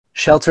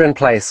Shelter in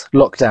place,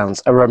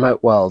 lockdowns, a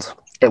remote world.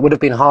 It would have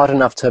been hard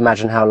enough to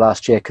imagine how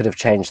last year could have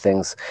changed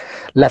things,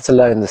 let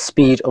alone the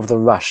speed of the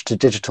rush to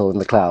digital in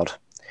the cloud.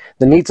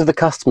 The needs of the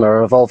customer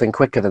are evolving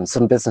quicker than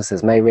some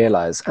businesses may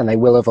realise, and they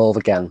will evolve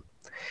again.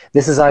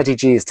 This is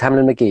IDG's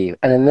Tamlin McGee,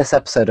 and in this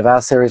episode of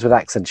our series with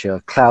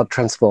Accenture, Cloud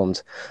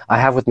Transformed,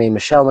 I have with me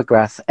Michelle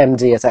McGrath,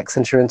 MD at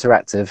Accenture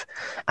Interactive,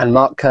 and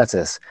Mark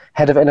Curtis,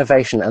 Head of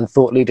Innovation and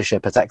Thought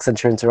Leadership at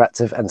Accenture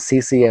Interactive and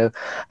CCO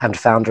and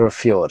founder of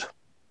Fjord.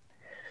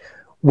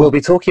 We'll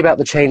be talking about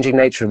the changing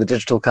nature of the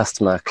digital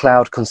customer,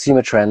 cloud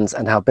consumer trends,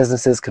 and how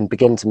businesses can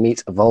begin to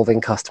meet evolving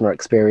customer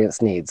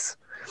experience needs.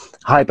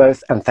 Hi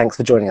both, and thanks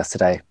for joining us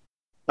today.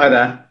 Hi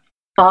there.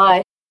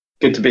 Hi.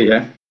 Good to be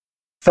here.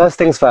 First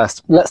things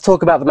first, let's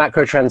talk about the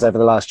macro trends over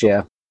the last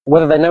year.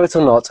 Whether they know it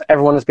or not,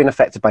 everyone has been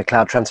affected by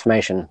cloud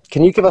transformation.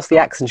 Can you give us the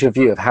Accenture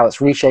view of how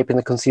it's reshaping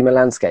the consumer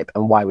landscape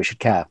and why we should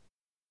care?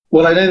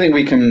 Well, I don't think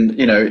we can,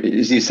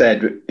 as you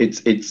said,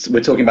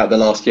 we're talking about the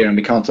last year, and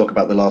we can't talk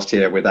about the last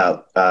year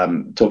without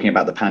talking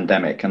about the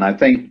pandemic. And I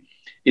think,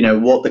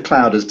 what the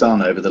cloud has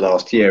done over the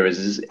last year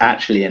is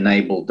actually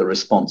enabled the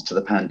response to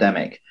the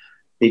pandemic,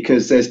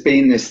 because there's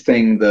been this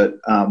thing that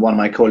one of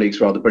my colleagues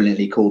rather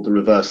brilliantly called the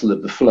reversal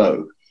of the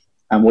flow.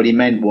 And what he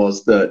meant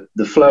was that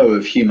the flow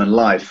of human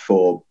life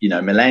for,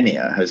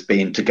 millennia has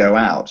been to go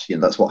out.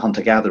 That's what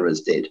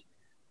hunter-gatherers did.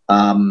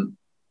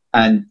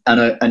 And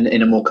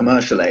in a more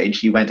commercial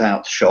age, you went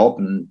out to shop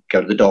and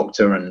go to the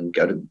doctor and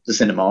go to the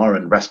cinema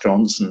and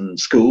restaurants and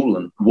school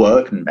and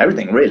work and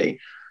everything, really.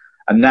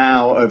 And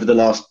now, over the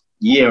last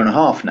year and a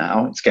half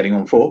now, it's getting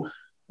on 4,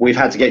 we've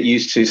had to get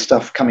used to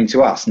stuff coming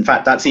to us. In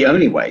fact, that's the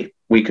only way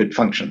we could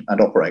function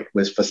and operate,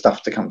 was for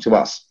stuff to come to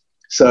us.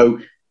 So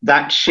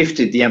that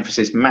shifted the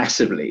emphasis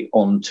massively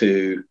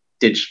onto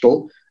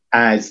digital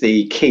as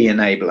the key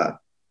enabler.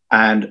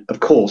 And of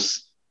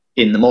course,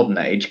 in the modern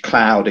age,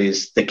 cloud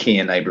is the key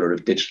enabler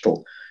of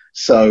digital.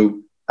 So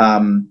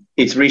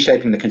it's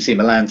reshaping the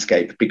consumer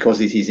landscape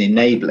because it is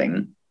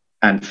enabling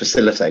and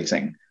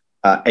facilitating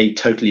a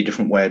totally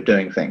different way of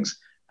doing things.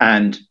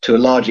 And to a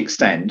large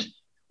extent,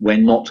 we're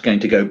not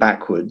going to go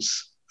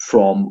backwards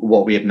from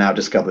what we have now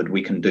discovered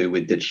we can do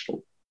with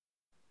digital.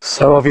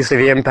 So obviously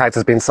the impact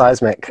has been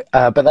seismic,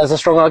 but there's a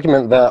strong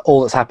argument that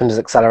all that's happened has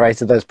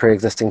accelerated those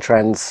pre-existing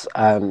trends,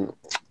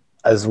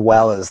 as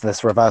well as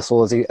this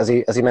reversal, as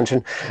you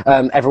mentioned,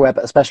 everywhere,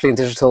 but especially in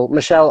digital.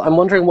 Michelle, I'm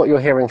wondering what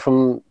you're hearing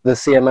from the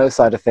CMO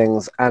side of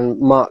things, and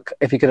Mark,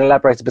 if you could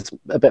elaborate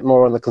a bit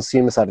more on the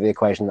consumer side of the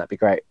equation, that'd be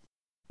great.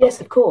 Yes,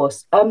 of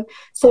course.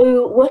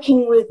 So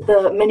working with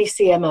many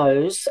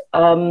CMOs,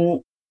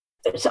 so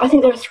I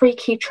think there are 3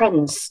 key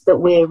trends that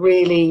we're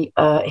really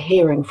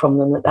hearing from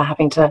them that they're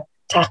having to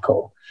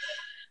tackle.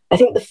 I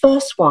think the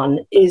first one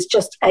is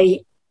just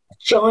a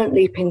giant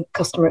leap in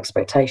customer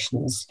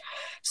expectations.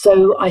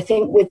 So I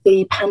think with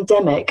the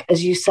pandemic,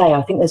 as you say,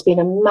 I think there's been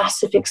a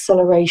massive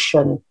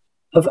acceleration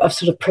of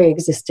sort of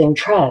pre-existing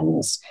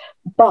trends.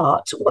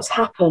 But what's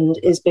happened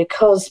is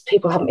because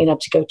people haven't been able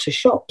to go to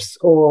shops,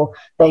 or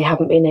they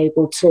haven't been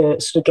able to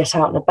sort of get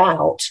out and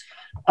about,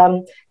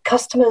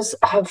 customers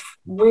have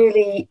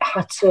really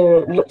had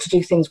to look to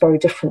do things very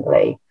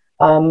differently.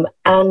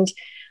 And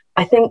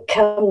I think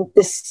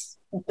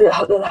the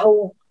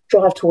whole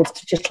drive towards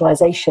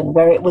digitalization,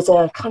 where it was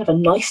a kind of a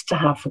nice to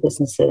have for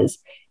businesses,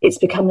 it's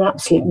become an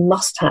absolute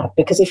must have,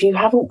 because if you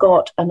haven't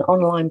got an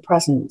online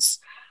presence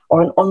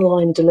or an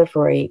online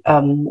delivery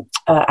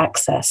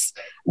access,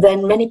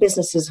 then many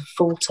businesses have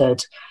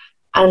faltered.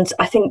 And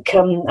I think,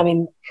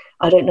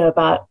 I don't know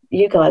about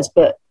you guys,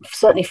 but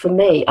certainly for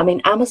me,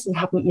 Amazon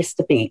haven't missed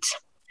a beat.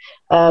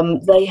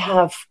 They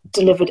have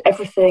delivered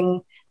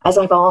everything as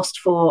I've asked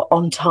for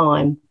on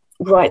time,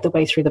 right the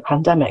way through the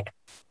pandemic.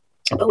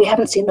 But we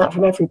haven't seen that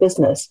from every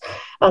business.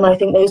 And I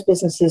think those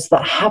businesses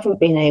that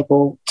haven't been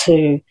able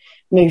to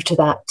move to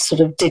that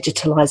sort of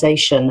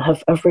digitalization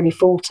have really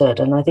faltered.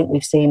 And I think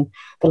we've seen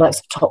the likes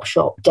of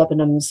Topshop,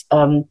 Debenhams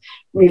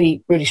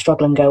really, really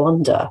struggle and go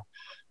under.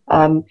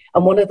 And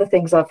one of the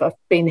things I've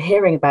been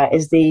hearing about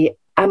is the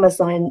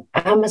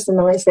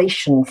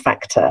Amazonization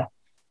factor.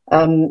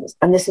 And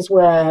this is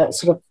where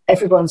sort of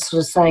everyone's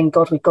sort of saying,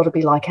 God, we've got to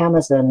be like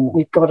Amazon.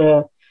 We've got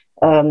to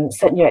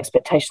set new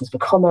expectations for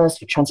commerce,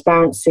 for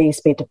transparency,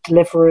 speed of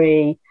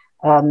delivery,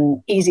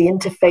 easy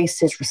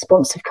interfaces,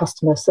 responsive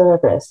customer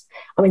service.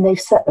 They've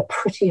set a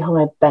pretty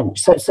high bench.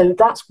 So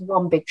that's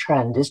one big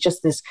trend, is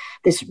just this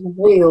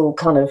real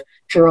kind of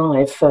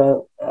drive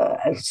for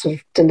sort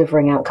of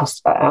delivering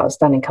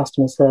outstanding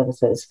customer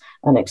services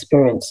and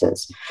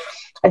experiences.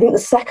 I think the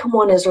second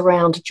one is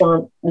around a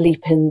giant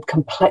leap in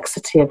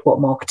complexity of what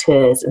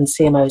marketers and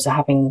CMOs are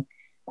having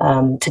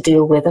to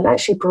deal with, and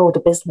actually broader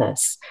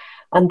business.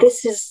 And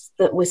this is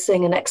that we're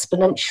seeing an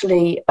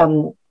exponentially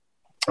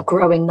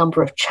growing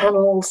number of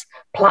channels,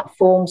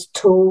 platforms,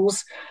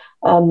 tools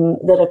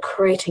that are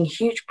creating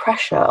huge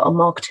pressure on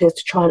marketers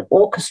to try and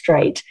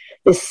orchestrate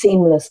this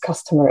seamless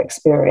customer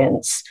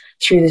experience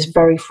through this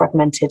very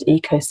fragmented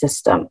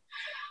ecosystem.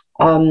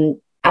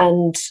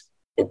 And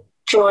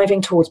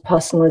driving towards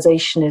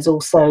personalization is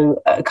also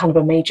kind of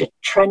a major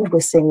trend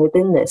we're seeing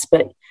within this,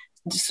 but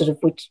sort of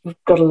we've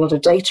got a lot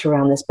of data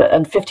around this,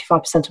 and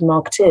 55% of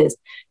marketers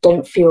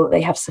don't feel that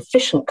they have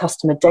sufficient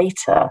customer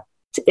data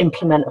to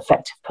implement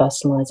effective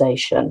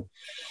personalization,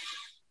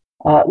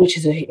 which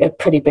is a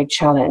pretty big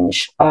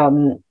challenge.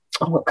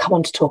 We'll come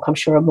on to talk, I'm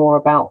sure, more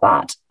about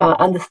that.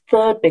 And the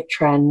third big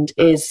trend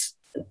is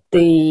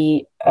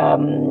the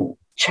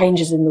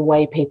changes in the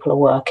way people are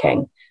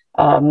working.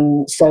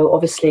 So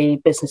obviously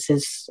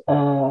businesses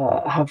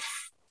have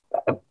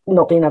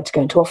not been able to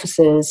go into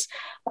offices,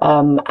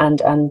 and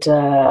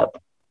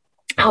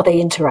how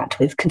they interact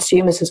with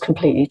consumers has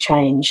completely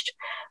changed.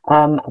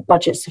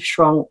 Budgets have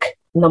shrunk,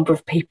 number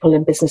of people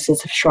in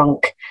businesses have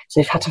shrunk, so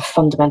they've had to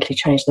fundamentally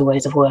change their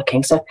ways of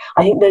working. So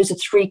I think those are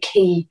three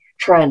key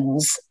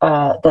trends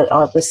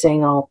that we're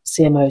seeing our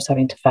CMOs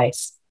having to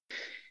face.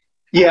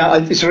 Yeah,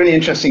 it's really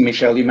interesting,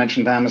 Michelle. You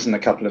mentioned Amazon a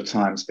couple of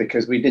times,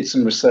 because we did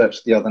some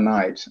research the other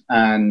night,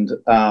 and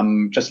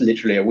just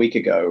literally a week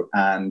ago,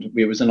 and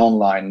it was an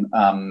online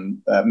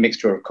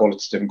mixture of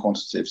qualitative and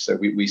quantitative. So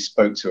we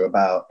spoke to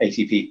about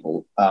 80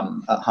 people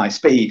at high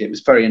speed. It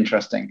was very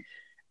interesting.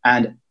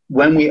 And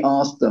when we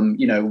asked them,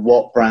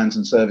 what brands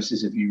and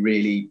services have you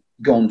really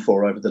gone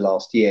for over the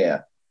last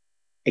year?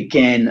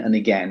 Again and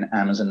again,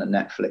 Amazon and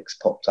Netflix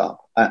popped up.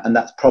 And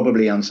that's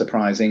probably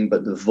unsurprising,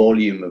 but the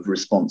volume of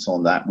response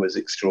on that was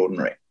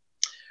extraordinary.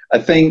 I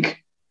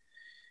think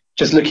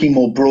just looking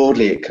more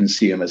broadly at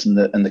consumers and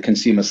the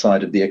consumer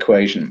side of the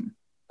equation,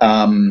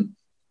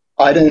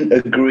 I don't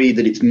agree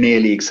that it's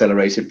merely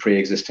accelerated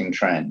pre-existing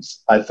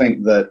trends. I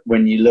think that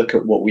when you look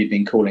at what we've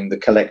been calling the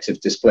collective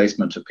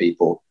displacement of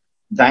people,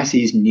 that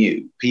is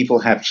new. People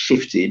have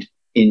shifted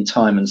in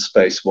time and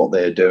space what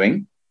they're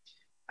doing.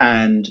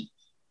 And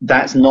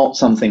that's not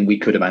something we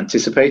could have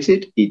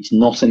anticipated. It's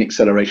not an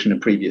acceleration of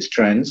previous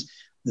trends.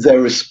 The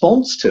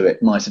response to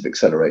it might have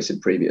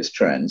accelerated previous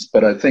trends,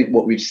 but I think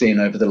what we've seen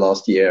over the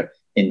last year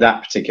in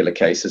that particular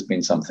case has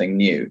been something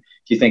new.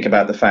 If you think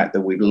about the fact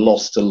that we've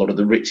lost a lot of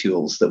the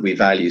rituals that we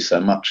value so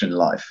much in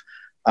life,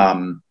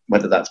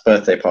 whether that's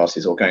birthday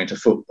parties or going to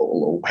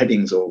football or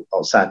weddings or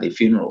sadly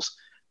funerals,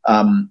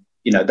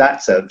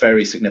 that's a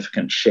very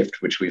significant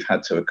shift which we've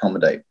had to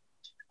accommodate.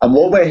 And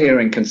what we're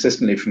hearing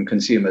consistently from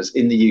consumers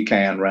in the UK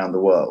and around the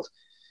world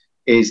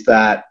is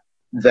that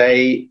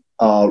they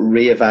are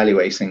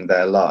reevaluating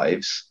their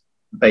lives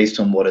based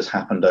on what has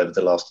happened over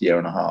the last year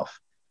and a half.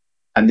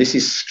 And this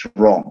is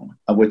strong.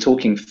 And we're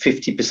talking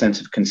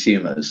 50% of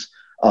consumers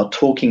are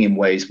talking in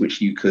ways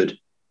which you could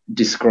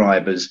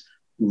describe as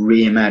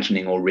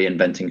reimagining or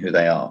reinventing who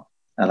they are.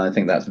 And I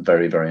think that's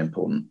very, very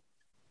important.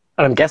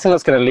 And I'm guessing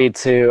that's going to lead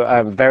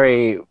to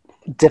very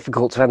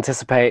difficult to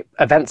anticipate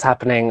events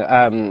happening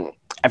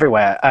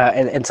everywhere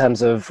in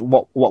terms of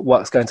what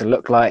work's going to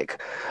look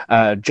like,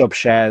 job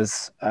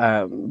shares,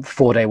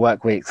 4-day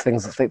work weeks,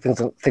 things of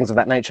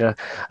that nature.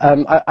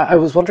 I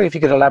was wondering if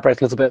you could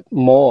elaborate a little bit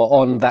more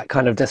on that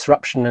kind of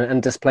disruption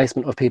and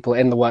displacement of people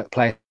in the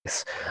workplace,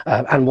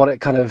 and what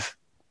it kind of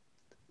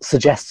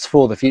suggests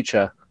for the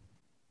future.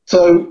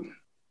 So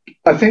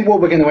I think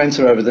what we're going to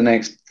enter over the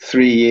next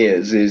 3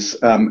 years is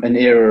an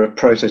era of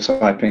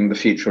prototyping the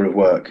future of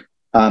work.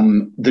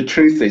 The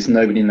truth is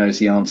nobody knows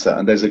the answer,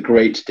 and there's a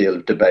great deal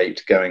of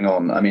debate going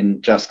on. I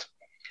mean, just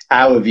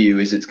our view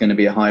is it's going to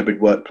be a hybrid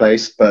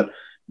workplace, but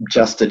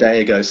just a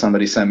day ago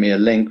somebody sent me a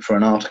link for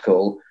an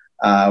article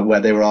where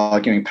they were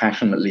arguing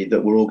passionately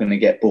that we're all going to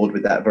get bored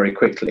with that very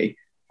quickly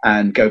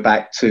and go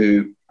back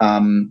to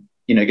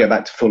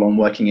full-on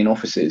working in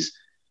offices.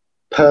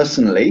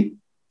 Personally,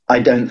 I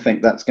don't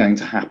think that's going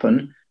to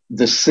happen.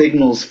 The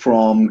signals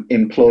from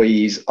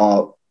employees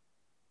are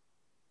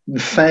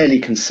fairly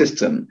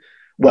consistent.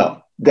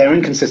 Well, they're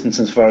inconsistent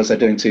as far as they're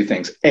doing two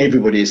things.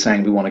 Everybody is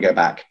saying we want to go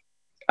back.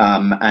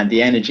 And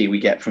the energy we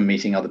get from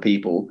meeting other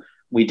people,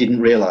 we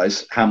didn't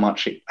realize how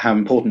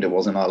important it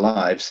was in our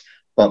lives,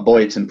 but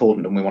boy, it's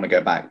important and we want to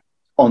go back.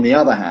 On the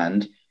other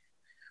hand,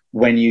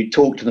 when you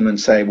talk to them and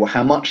say, well,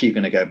 how much are you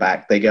going to go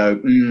back? They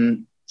go,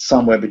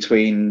 somewhere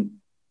between,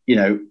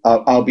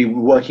 I'll be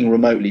working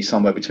remotely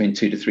somewhere between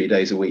 2 to 3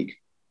 days a week.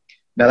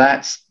 Now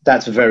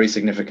that's very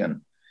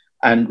significant.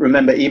 And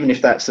remember, even if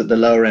that's at the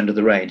lower end of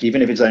the range,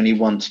 even if it's only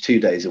 1 to 2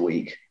 days a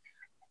week,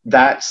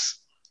 that's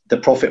the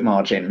profit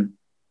margin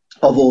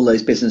of all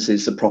those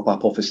businesses that prop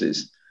up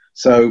offices.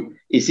 So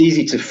it's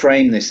easy to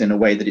frame this in a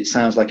way that it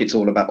sounds like it's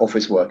all about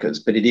office workers,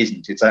 but it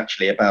isn't. It's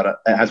actually it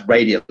has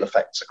radial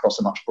effects across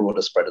a much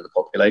broader spread of the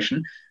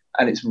population.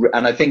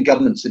 And I think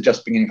governments are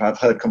just beginning, I've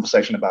heard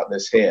conversation about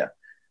this here.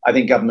 I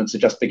think governments are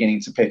just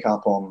beginning to pick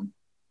up on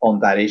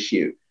that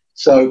issue.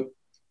 So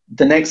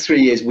the next 3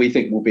 years, we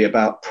think, will be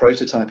about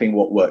prototyping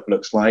what work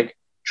looks like,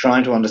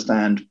 trying to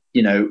understand,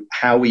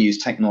 how we use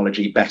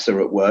technology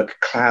better at work.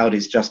 Cloud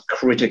is just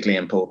critically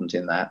important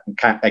in that. And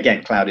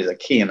again, cloud is a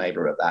key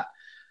enabler of that.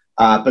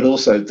 But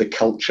also the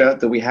culture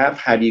that we have.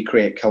 How do you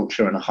create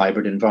culture in a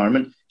hybrid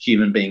environment?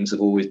 Human beings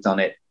have always done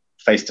it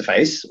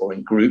face-to-face or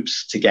in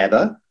groups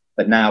together.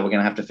 But now we're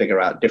going to have to figure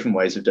out different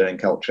ways of doing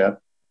culture.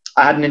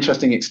 I had an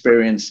interesting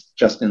experience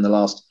just in the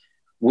last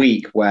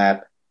week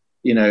where,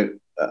 you know,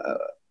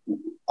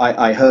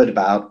 I heard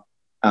about,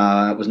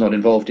 was not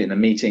involved in a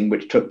meeting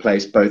which took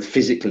place both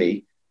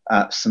physically,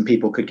 some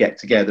people could get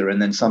together,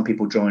 and then some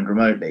people joined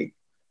remotely.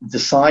 The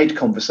side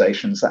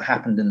conversations that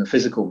happened in the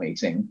physical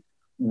meeting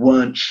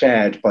weren't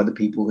shared by the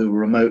people who were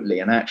remotely,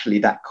 and actually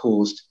that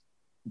caused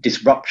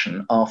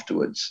disruption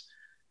afterwards.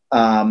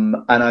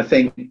 And I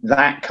think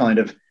that kind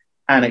of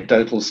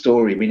anecdotal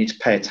story, we need to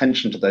pay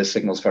attention to those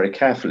signals very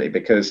carefully,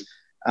 because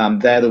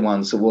they're the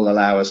ones that will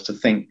allow us to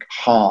think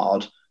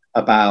hard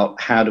about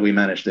how do we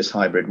manage this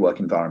hybrid work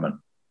environment.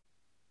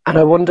 And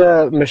I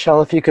wonder,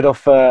 Michelle, if you could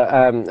offer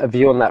a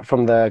view on that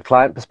from the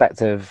client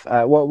perspective.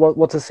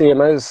 What are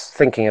CMOs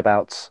thinking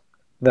about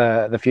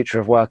the future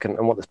of work, and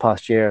what this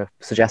past year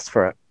suggests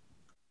for it?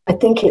 I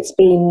think it's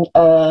been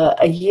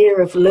a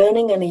year of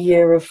learning and a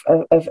year of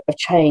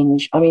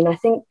change. I mean, I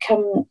think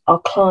our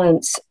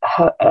clients,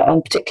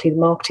 and particularly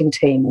the marketing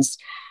teams,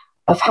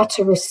 have had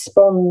to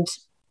respond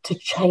to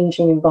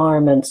changing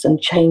environments and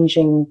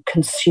changing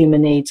consumer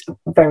needs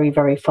very,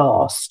 very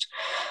fast.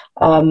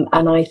 And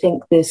I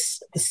think the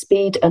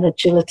speed and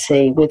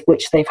agility with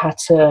which they've had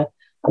to,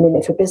 I mean,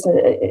 if a business,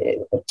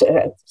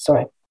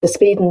 the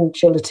speed and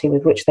agility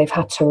with which they've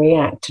had to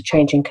react to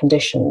changing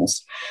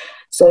conditions.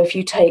 So if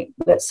you take,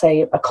 let's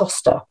say, a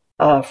Costa,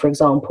 for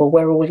example,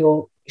 where all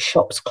your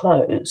shops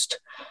closed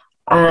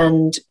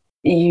and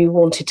you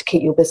wanted to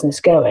keep your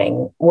business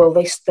going, well,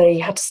 they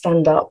had to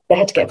stand up, they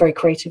had to get very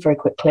creative very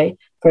quickly,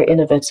 very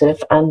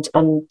innovative, and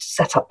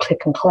set up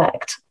click and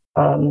collect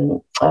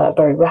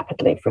very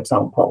rapidly, for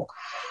example.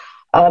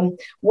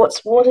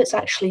 What it's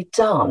actually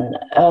done,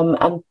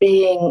 and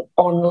being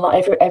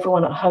online,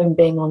 everyone at home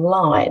being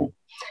online,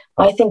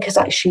 I think has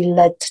actually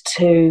led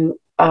to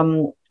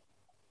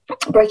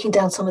breaking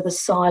down some of the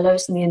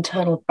silos and the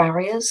internal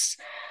barriers.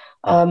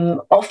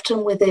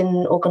 Often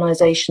within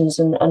organisations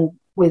and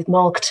with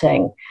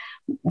marketing,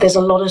 there's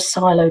a lot of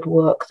siloed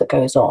work that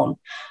goes on.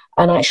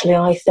 And actually,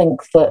 I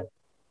think that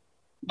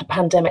the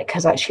pandemic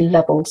has actually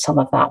levelled some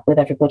of that with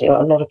everybody, a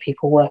lot of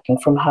people working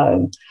from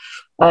home.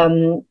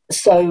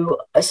 So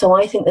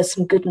I think there's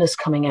some goodness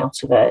coming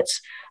out of it.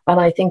 And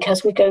I think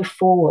as we go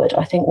forward,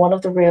 I think one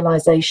of the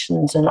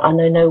realisations, and I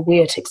know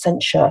we at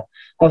Accenture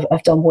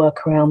have done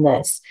work around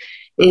this,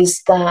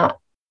 is that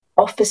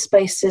office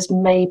spaces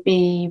may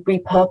be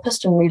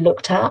repurposed and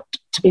relooked at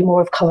to be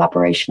more of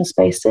collaboration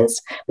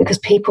spaces, because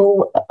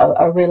people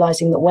are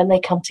realizing that when they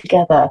come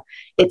together,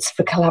 it's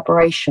for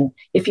collaboration.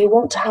 If you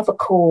want to have a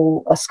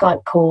call, a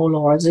Skype call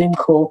or a Zoom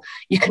call,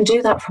 you can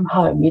do that from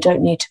home. You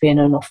don't need to be in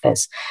an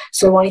office.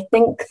 So I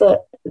think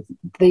that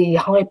the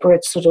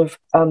hybrid sort of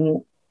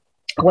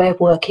way of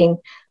working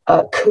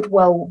could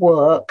well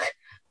work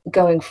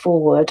going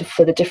forward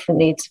for the different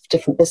needs of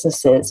different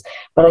businesses.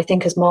 But I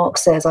think, as Mark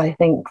says, I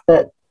think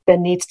that there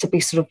needs to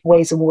be sort of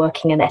ways of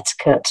working and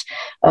etiquette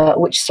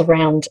which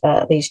surround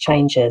these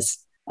changes.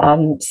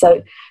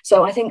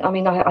 So I think,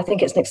 I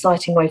think it's an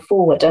exciting way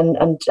forward,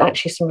 and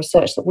actually some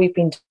research that we've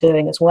been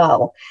doing as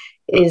well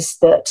is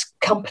that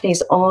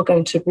companies are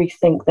going to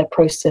rethink their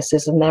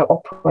processes and their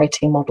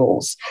operating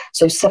models.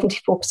 So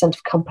 74%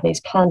 of companies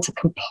plan to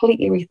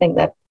completely rethink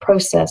their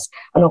process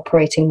and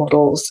operating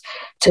models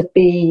to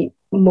be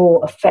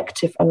more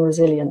effective and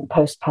resilient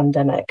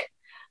post-pandemic.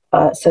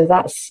 So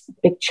that's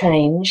big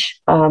change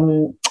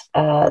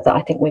that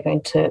I think we're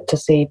going to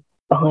see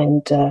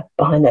behind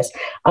this,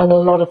 and a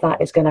lot of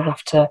that is going to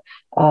have to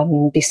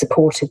be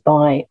supported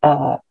by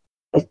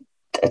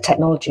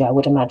technology, I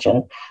would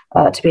imagine,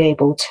 to be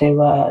able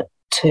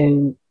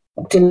to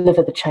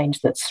deliver the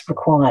change that's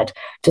required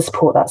to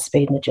support that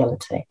speed and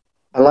agility.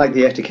 I like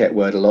the etiquette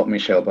word a lot,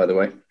 Michelle, by the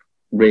way.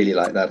 Really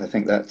like that. I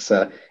think that's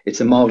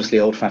it's a marvelously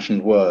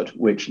old-fashioned word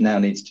which now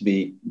needs to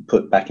be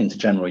put back into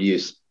general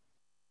use.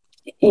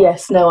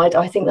 Yes, no,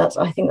 I think that's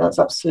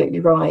absolutely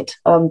right.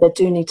 There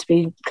do need to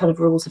be kind of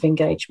rules of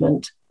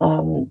engagement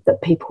that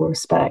people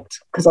respect,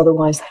 because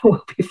otherwise there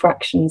will be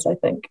fractions, I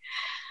think.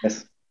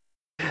 Yes.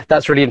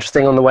 That's really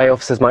interesting on the way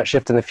offices might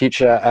shift in the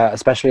future,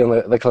 especially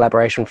on the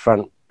collaboration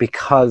front,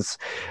 because,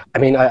 I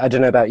mean, I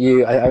don't know about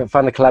you, I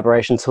find the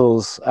collaboration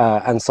tools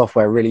and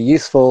software really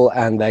useful,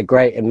 and they're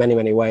great in many,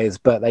 many ways,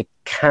 but they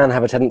can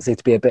have a tendency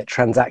to be a bit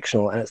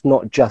transactional, and it's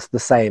not just the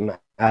same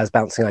as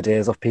bouncing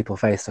ideas off people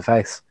face to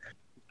face.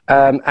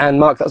 And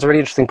Mark, that's a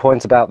really interesting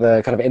point about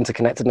the kind of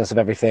interconnectedness of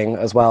everything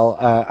as well.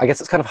 I guess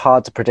it's kind of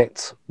hard to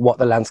predict what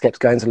the landscape's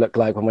going to look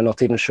like when we're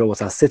not even sure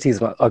what our cities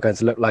are going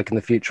to look like in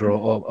the future,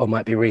 or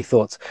might be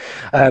rethought.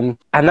 And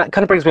that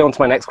kind of brings me on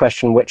to my next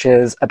question, which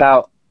is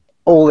about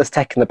all this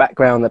tech in the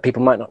background that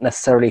people might not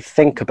necessarily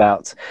think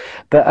about.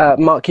 But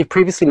Mark, you've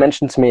previously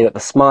mentioned to me that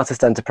the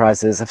smartest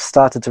enterprises have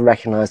started to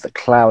recognize that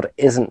cloud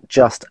isn't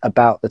just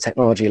about the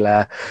technology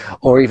layer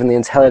or even the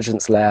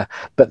intelligence layer,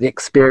 but the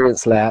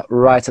experience layer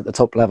right at the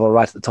top level,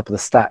 right at the top of the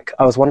stack.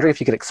 I was wondering if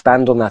you could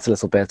expand on that a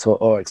little bit,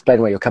 or explain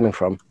where you're coming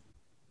from.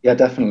 Yeah,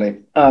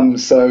 definitely.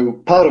 So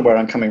part of where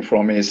I'm coming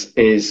from is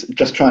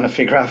just trying to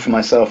figure out for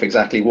myself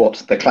exactly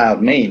what the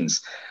cloud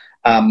means.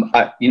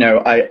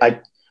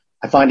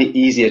 I find it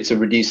easier to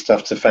reduce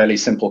stuff to fairly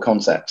simple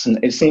concepts. And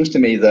it seems to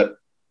me that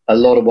a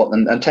lot of what,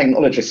 and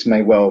technologists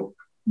may well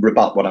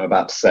rebut what I'm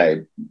about to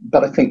say,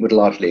 but I think would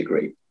largely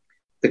agree.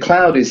 The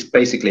cloud is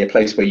basically a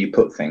place where you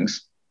put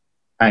things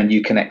and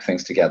you connect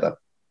things together.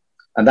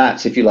 And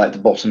that's, if you like, the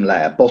bottom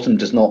layer. Bottom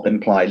does not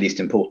imply least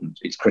important.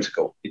 It's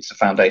critical. It's the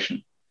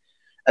foundation.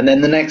 And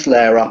then the next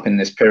layer up in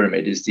this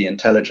pyramid is the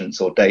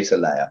intelligence or data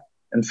layer.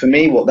 And for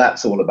me, what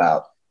that's all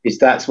about is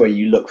that's where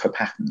you look for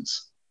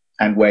patterns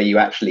and where you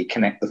actually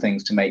connect the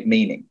things to make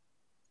meaning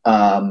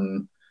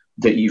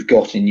that you've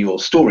got in your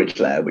storage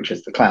layer, which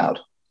is the cloud.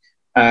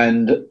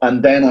 And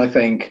then I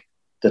think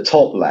the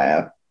top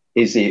layer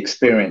is the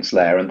experience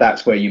layer, and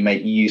that's where you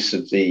make use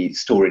of the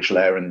storage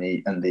layer and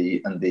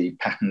the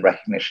pattern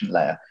recognition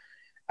layer.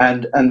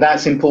 And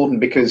that's important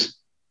because,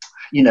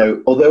 you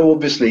know, although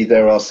obviously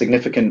there are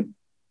significant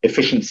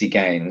efficiency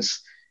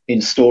gains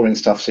in storing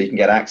stuff so you can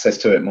get access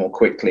to it more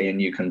quickly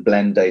and you can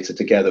blend data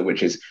together,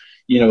 which is,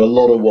 you know, a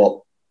lot of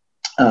what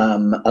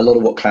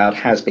cloud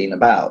has been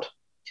about.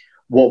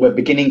 What we're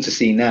beginning to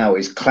see now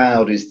is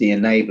cloud is the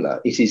enabler.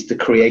 It is the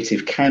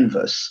creative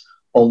canvas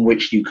on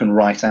which you can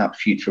write out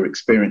future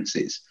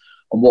experiences.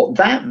 And what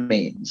that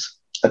means,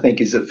 I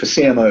think, is that for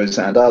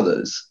CMOs and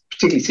others,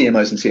 particularly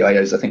CMOs and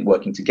CIOs, I think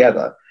working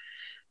together,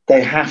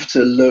 they have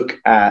to look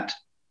at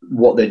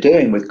what they're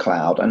doing with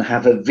cloud and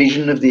have a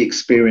vision of the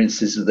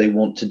experiences that they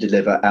want to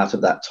deliver out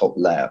of that top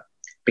layer,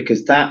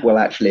 because that will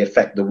actually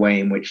affect the way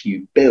in which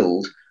you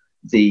build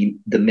the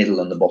middle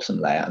and the bottom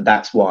layer. And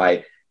that's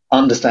why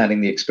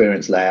understanding the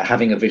experience layer,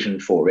 having a vision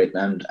for it,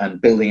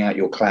 and building out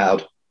your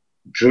cloud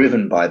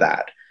driven by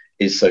that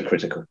is so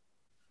critical.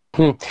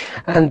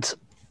 And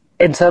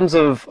in terms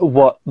of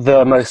what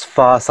the most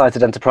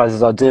far-sighted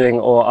enterprises are doing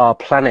or are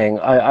planning,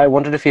 I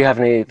wondered if you have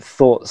any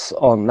thoughts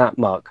on that,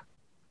 Mark.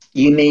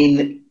 You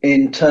mean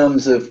in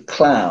terms of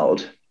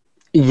cloud?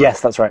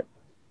 Yes, that's right.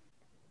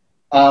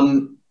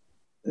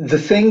 The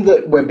thing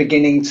that we're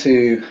beginning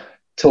to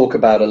talk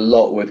about a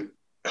lot with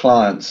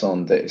clients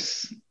on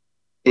this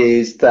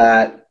is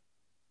that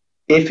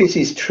if it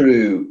is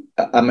true,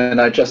 I mean,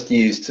 I just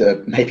used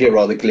maybe a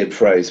rather glib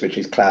phrase, which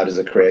is cloud as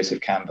a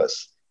creative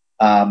canvas.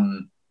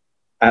 And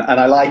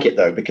I like it,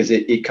 though, because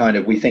it kind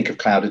of, we think of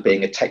cloud as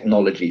being a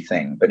technology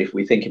thing, but if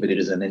we think of it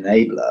as an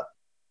enabler,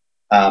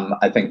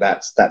 I think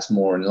that's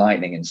more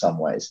enlightening in some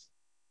ways.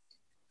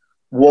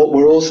 What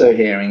we're also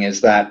hearing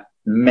is that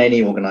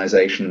many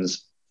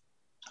organizations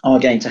are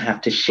going to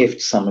have to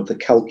shift some of the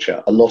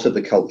culture, a lot of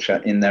the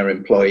culture in their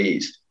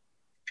employees.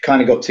 You've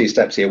kind of got two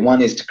steps here.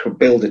 One is to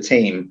build a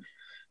team,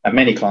 and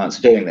many clients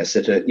are doing this,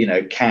 that you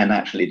know, can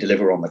actually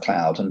deliver on the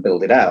cloud and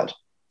build it out.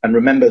 And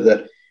remember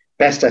that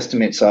best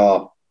estimates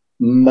are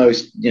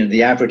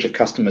the average of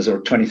customers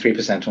are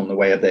 23% on the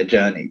way of their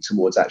journey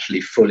towards actually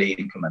fully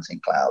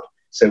implementing cloud.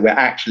 So we're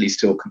actually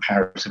still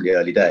comparatively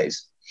early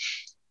days.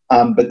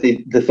 But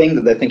the thing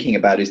that they're thinking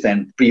about is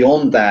then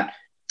beyond that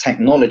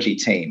technology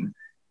team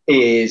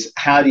is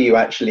how do you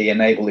actually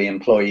enable the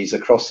employees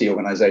across the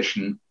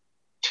organization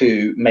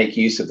to make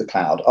use of the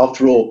cloud?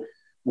 After all,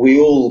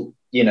 we all,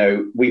 you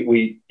know,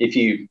 if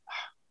you,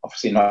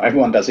 obviously not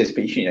everyone does this,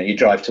 but you know,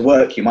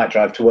 you might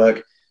drive to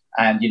work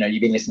and, you know,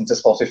 you've been listening to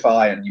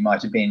Spotify and you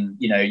might have been,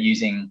 you know,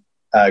 using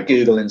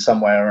Google in some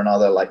way or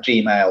another, like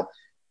Gmail,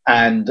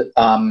 and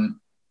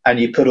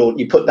you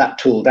put that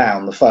tool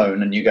down, the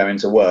phone, and you go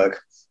into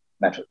work,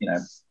 you know,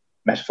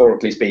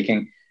 metaphorically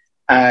speaking,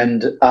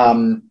 and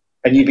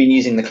you've been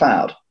using the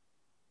cloud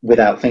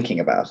without thinking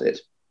about it.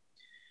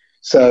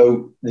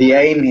 So the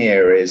aim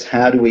here is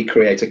how do we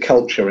create a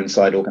culture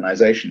inside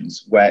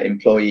organizations where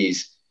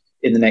employees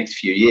in the next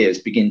few years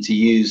begin to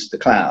use the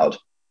cloud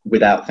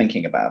without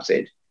thinking about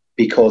it,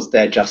 because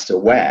they're just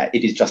aware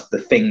it is just the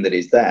thing that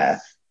is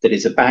there, that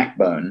is a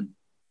backbone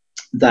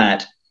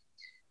that,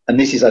 and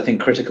this is, I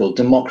think, critical,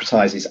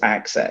 democratizes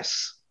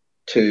access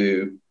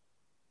to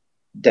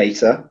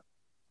data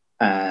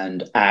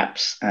and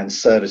apps and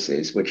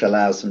services, which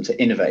allows them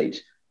to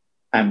innovate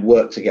and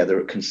work together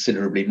at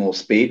considerably more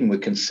speed and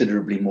with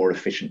considerably more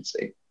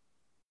efficiency.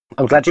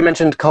 I'm glad you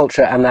mentioned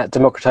culture and that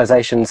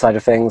democratization side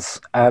of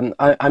things.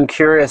 I'm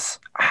curious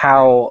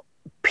how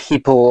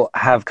people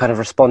have kind of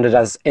responded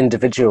as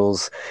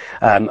individuals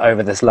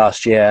over this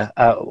last year.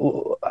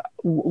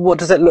 What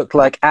does it look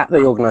like at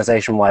the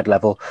organization-wide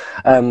level?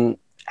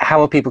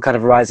 How are people kind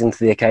of rising to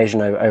the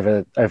occasion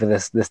over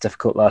this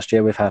difficult last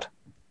year we've had?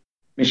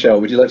 Michelle,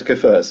 would you like to go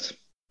first?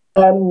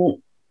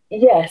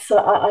 Yes,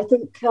 I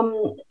think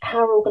how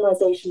are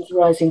organisations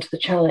rising to the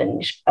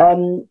challenge?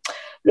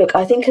 Look,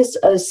 I think as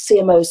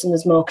CMOs and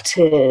as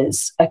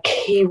marketeers, a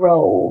key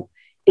role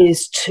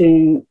is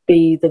to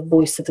be the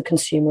voice of the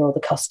consumer or the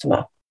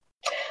customer,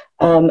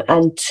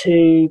 and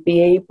to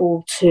be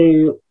able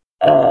to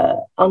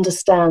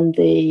understand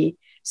the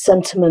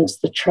sentiments,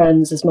 the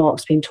trends, as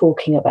Mark's been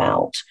talking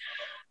about,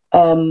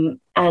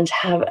 and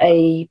have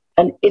an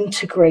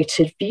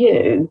integrated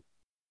view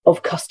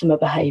of customer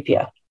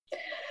behaviour.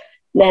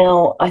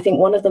 Now, I think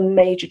one of the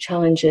major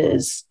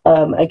challenges,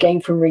 again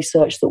from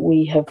research that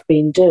we have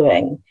been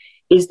doing,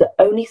 is that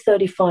only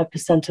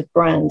 35% of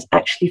brands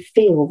actually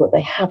feel that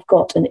they have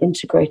got an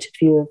integrated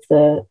view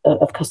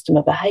of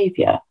customer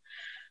behaviour,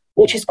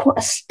 which is quite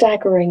a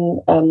staggering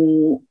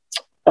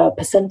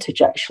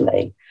percentage,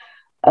 actually.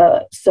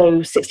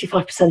 So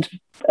 65%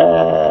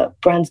 of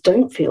brands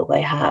don't feel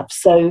they have.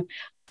 So,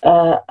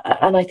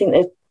 and I think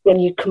that when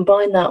you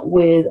combine that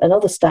with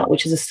another stat,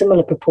 which is a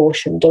similar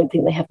proportion, don't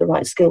think they have the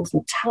right skills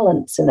and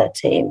talents in their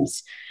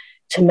teams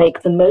to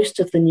make the most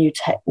of the new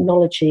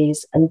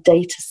technologies and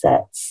data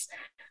sets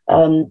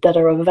that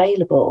are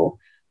available,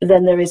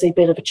 then there is a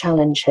bit of a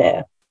challenge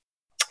here.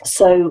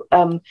 So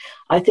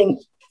I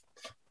think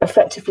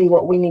effectively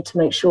what we need to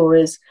make sure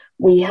is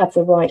we have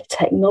the right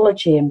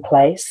technology in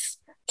place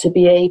to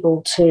be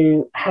able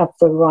to have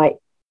the right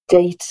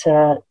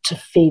data to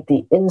feed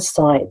the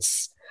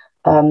insights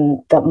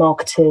that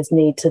marketers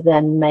need to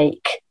then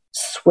make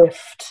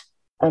swift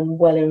and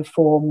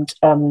well-informed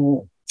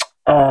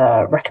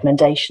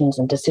recommendations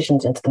and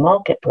decisions into the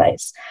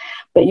marketplace.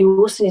 But you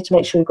also need to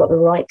make sure you've got the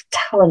right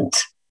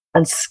talent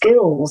and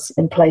skills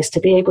in place to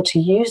be able to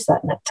use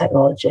that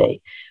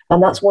technology.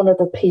 And that's one of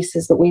the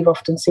pieces that we've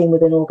often seen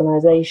within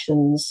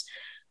organizations.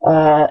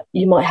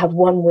 You might have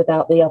one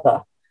without the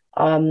other,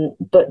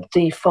 but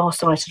the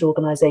far-sighted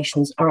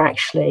organizations are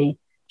actually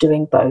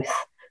doing both.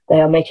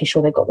 They are making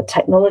sure they've got the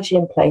technology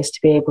in place to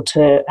be able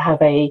to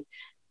have a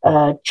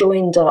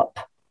joined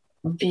up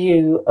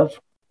view of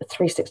a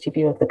 360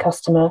 view of the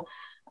customer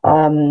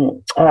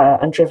and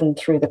driven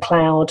through the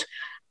cloud.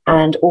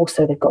 And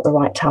also they've got the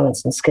right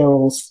talents and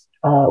skills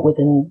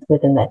within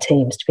their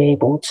teams to be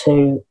able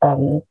to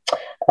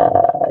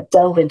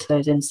delve into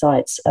those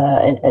insights,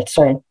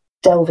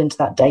 delve into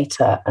that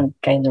data and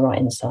gain the right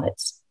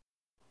insights.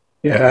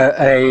 Yeah,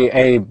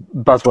 a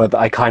buzzword that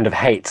I kind of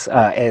hate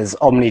is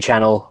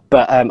omni-channel,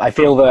 but I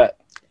feel that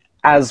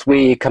as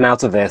we come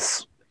out of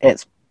this,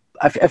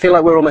 I feel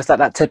like we're almost at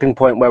that tipping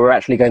point where we're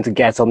actually going to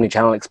get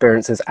omni-channel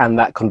experiences and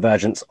that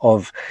convergence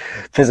of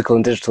physical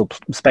and digital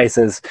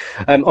spaces.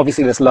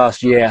 Obviously, this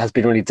last year has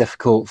been really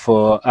difficult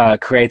for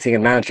creating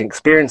and managing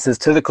experiences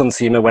to the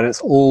consumer when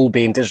it's all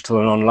been digital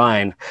and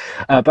online.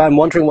 But I'm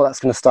wondering what that's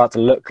going to start to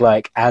look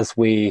like as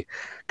we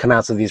come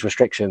out of these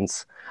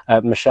restrictions.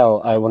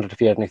 Michelle, I wondered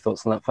if you had any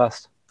thoughts on that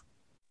first.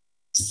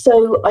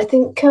 So I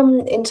think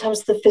in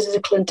terms of the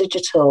physical and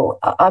digital,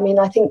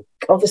 I think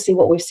obviously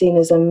what we've seen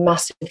is a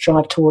massive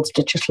drive towards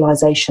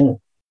digitalization,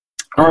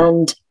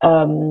 and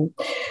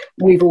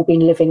we've all been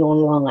living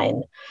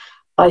online.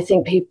 I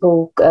think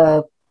people,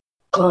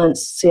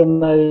 clients,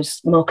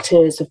 CMOs,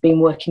 marketers have been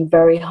working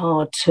very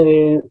hard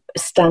to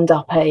stand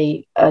up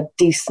a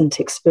decent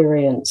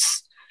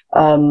experience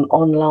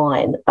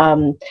online.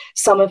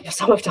 Some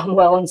have done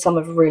well and some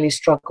have really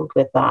struggled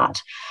with that.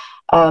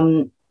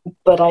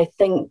 But I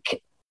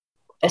think,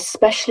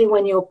 especially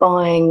when you're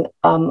buying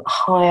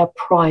higher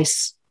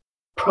price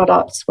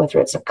products,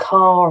 whether it's a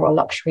car or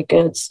luxury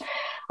goods,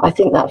 I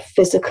think that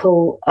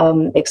physical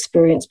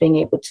experience, being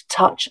able to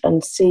touch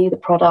and see the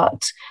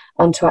product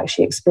and to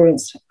actually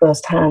experience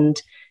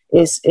firsthand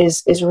is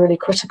really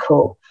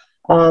critical.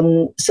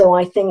 So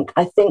I think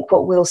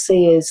what we'll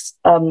see is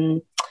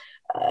an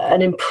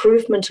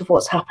improvement of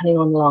what's happening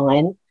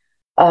online.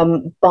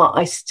 But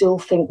I still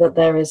think that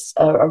there is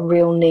a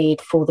real need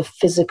for the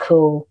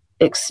physical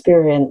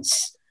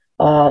experience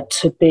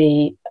to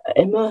be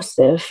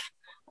immersive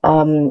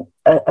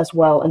as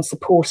well and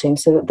supporting,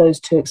 so that those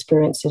two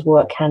experiences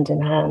work hand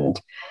in hand.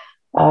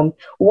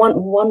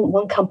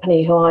 One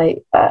company who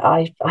I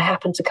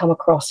happened to come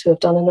across who have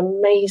done an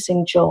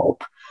amazing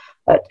job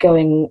at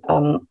going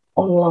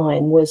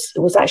online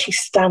was actually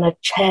Stannard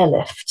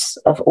Chairlifts,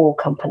 of all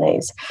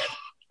companies.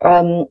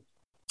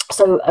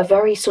 So a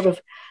very sort of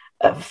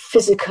a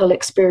physical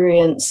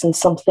experience and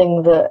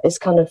something that is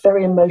kind of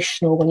very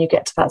emotional when you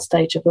get to that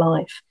stage of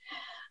life.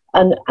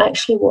 And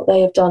actually what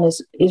they have done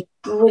is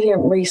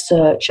brilliant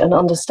research and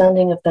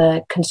understanding of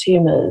their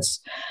consumers.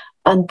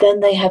 And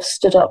then they have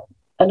stood up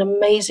an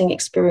amazing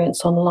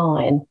experience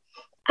online,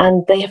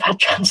 and they have had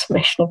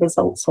transformational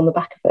results on the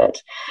back of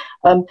it.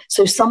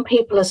 So some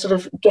people are sort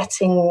of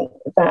getting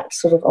that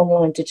sort of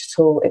online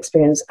digital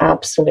experience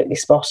absolutely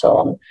spot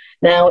on.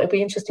 Now, it'd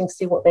be interesting to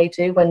see what they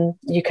do when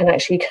you can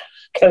actually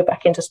go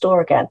back into store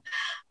again.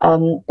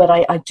 But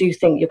I do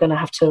think you're going to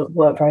have to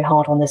work very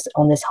hard on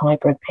this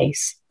hybrid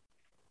piece.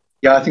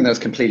 Yeah, I think that's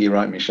completely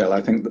right, Michelle.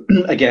 I think,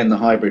 again, the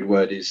hybrid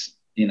word is,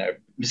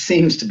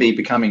 seems to be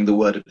becoming the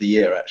word of the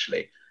year,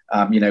 actually.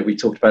 We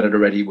talked about it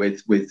already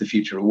with the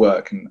future of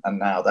work, and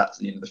now that's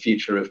the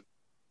future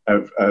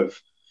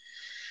of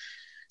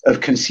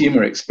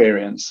consumer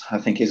experience, I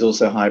think, is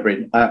also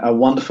hybrid. A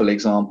wonderful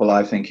example,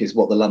 I think, is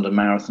what the London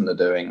Marathon are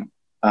doing.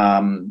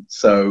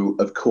 So,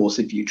 of course,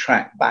 if you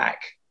track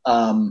back,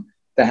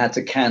 they had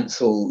to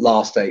cancel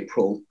last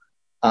April.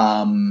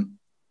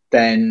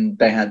 Then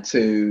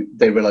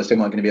they realized they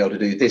weren't going to be able to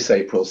do this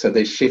April. So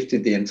they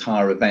shifted the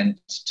entire event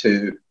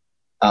to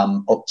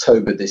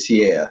October this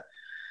year.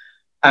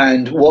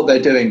 And what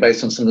they're doing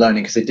based on some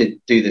learning, because they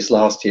did do this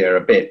last year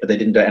a bit, but they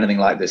didn't do anything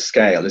like this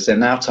scale, is they're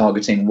now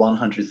targeting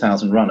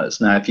 100,000 runners.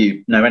 Now, if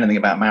you know anything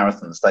about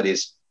marathons, that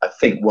is, I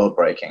think, world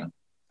breaking.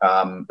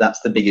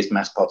 That's the biggest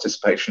mass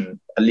participation,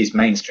 at least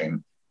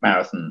mainstream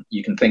marathon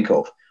you can think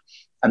of.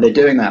 And they're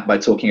doing that by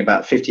talking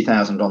about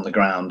 50,000 on the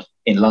ground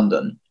in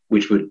London,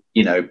 which would,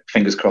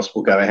 fingers crossed,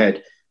 will go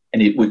ahead.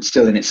 And it would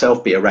still in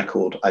itself be a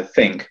record, I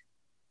think.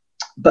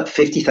 But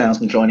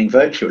 50,000 joining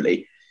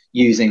virtually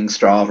using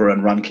Strava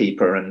and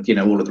Runkeeper and,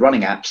 all of the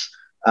running apps,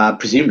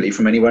 presumably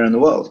from anywhere in the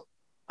world.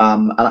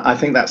 And I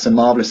think that's a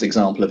marvelous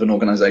example of an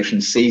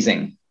organization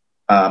seizing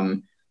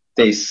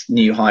this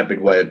new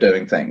hybrid way of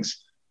doing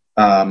things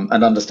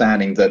and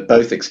understanding that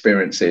both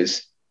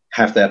experiences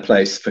have their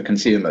place for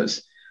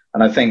consumers.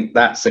 And I think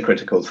that's the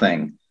critical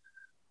thing.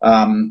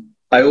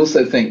 I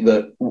also think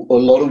that a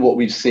lot of what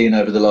we've seen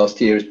over the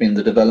last year has been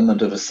the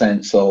development of a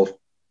sense of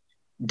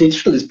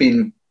digital has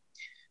been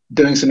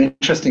doing some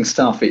interesting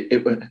stuff.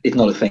 It's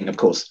not a thing, of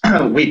course.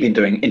 We've been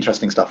doing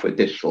interesting stuff with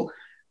digital.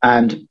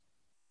 And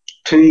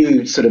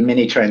two sort of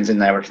mini trends in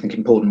there, I think,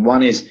 important.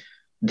 One is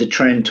the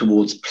trend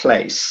towards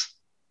place.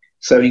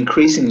 So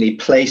increasingly,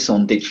 place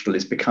on digital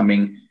is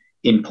becoming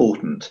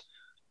important.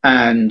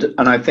 And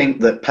I think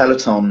that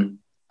Peloton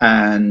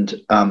and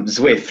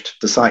Zwift,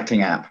 the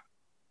cycling app,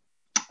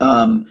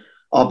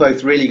 are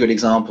both really good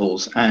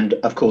examples. And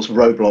of course,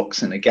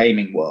 Roblox in a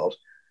gaming world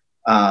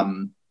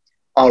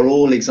are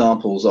all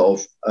examples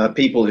of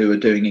people who are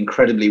doing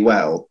incredibly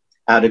well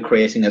out of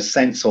creating a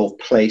sense of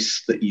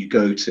place that you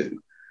go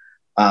to.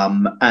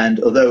 And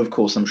although, of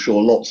course, I'm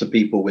sure lots of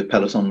people with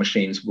Peloton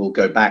machines will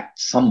go back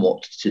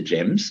somewhat to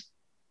gyms,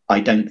 I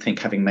don't think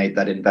having made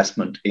that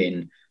investment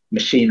in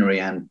machinery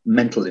and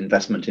mental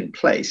investment in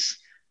place,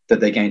 that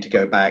they're going to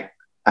go back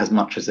as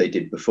much as they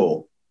did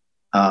before.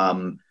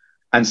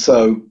 And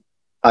so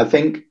I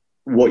think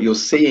what you're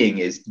seeing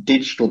is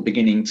digital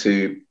beginning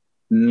to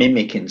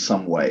mimic in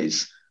some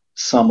ways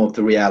some of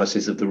the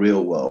realities of the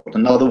real world.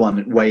 Another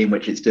way in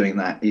which it's doing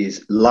that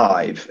is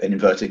live, in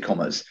inverted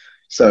commas.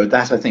 So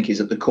that, I think,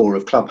 is at the core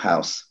of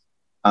Clubhouse.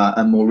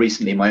 And more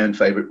recently, my own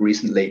favorite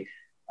recently,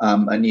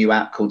 a new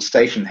app called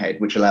Stationhead,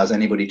 which allows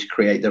anybody to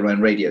create their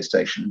own radio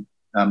station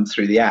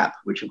through the app,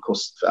 which, of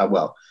course,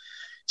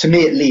 to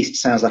me at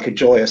least, sounds like a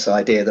joyous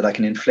idea that I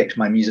can inflict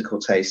my musical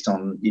taste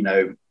on,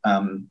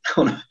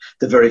 on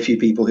the very few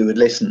people who would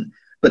listen.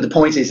 But the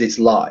point is, it's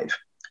live.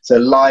 So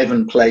live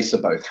and place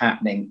are both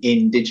happening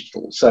in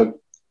digital. So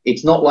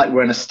it's not like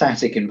we're in a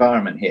static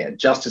environment here.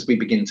 Just as we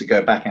begin to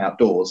go back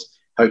outdoors,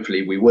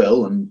 hopefully we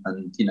will, and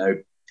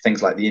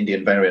things like the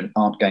Indian variant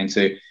aren't going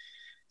to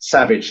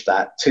savage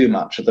that too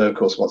much. Although, of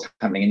course, what's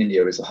happening in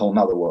India is a whole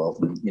nother world,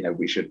 and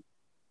we should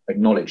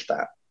acknowledge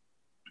that.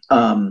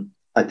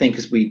 I think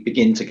as we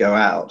begin to go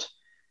out,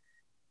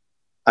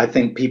 I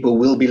think people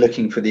will be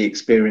looking for the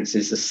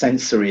experiences, the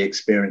sensory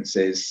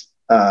experiences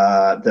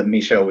that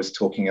Michelle was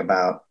talking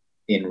about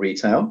in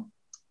retail.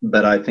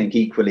 But I think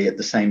equally at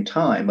the same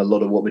time, a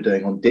lot of what we're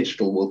doing on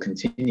digital will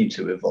continue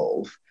to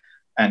evolve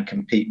and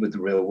compete with the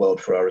real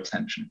world for our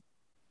attention.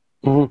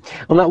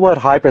 Mm-hmm. On that word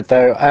hybrid,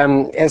 though,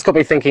 it's got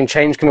me thinking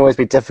change can always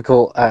be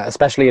difficult,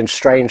 especially in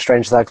strange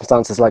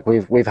circumstances like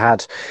we've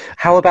had.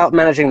 How about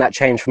managing that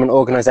change from an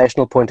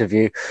organizational point of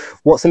view?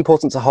 What's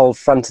important to hold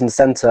front and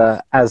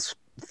center as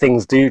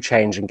things do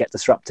change and get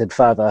disrupted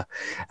further?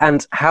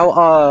 And how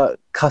are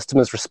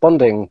customers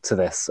responding to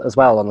this as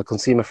well on the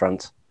consumer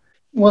front?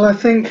 Well, I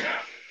think,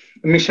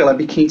 Michelle, I'd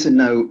be keen to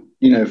know,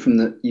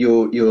 from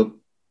your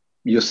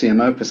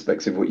CMO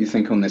perspective, what you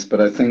think on this.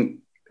 But I think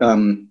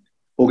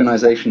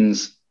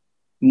organizations,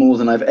 more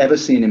than I've ever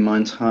seen in my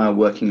entire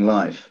working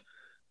life,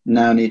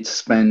 now need to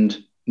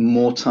spend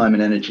more time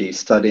and energy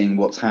studying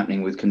what's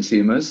happening with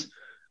consumers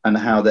and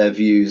how their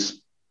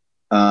views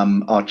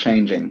are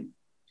changing.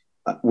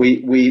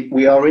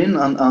 We are in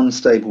an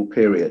unstable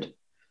period,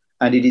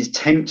 and it is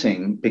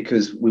tempting,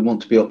 because we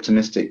want to be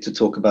optimistic, to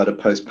talk about a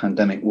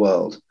post-pandemic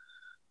world.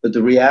 But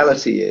the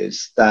reality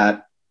is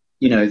that,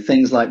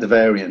 things like the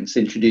variants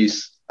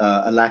introduce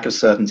a lack of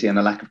certainty and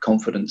a lack of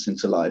confidence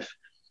into life.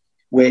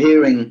 We're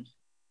hearing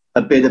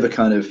a bit of a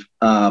kind of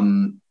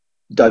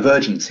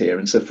divergence here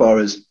insofar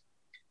as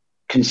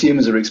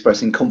consumers are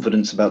expressing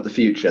confidence about the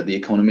future. The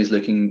economy is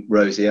looking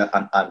rosier.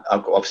 And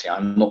obviously,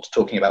 I'm not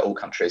talking about all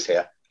countries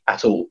here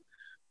at all.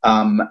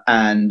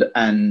 And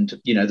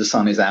the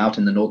sun is out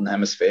in the Northern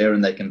Hemisphere,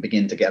 and they can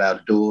begin to get out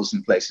of doors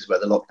in places where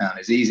the lockdown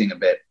is easing a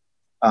bit.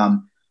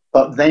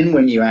 But then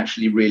when you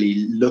actually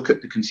really look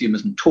at the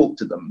consumers and talk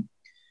to them,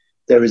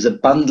 there is a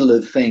bundle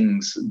of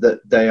things that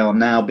they are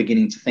now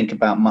beginning to think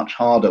about much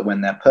harder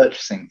when they're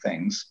purchasing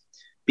things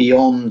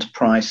beyond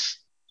price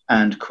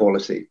and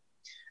quality.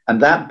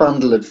 And that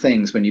bundle of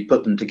things, when you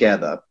put them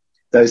together,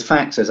 those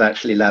factors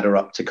actually ladder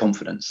up to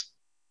confidence,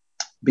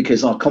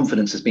 because our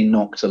confidence has been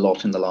knocked a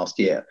lot in the last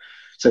year.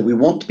 So we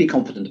want to be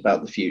confident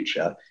about the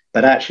future,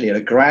 but actually at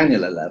a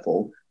granular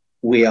level,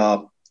 we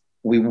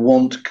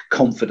want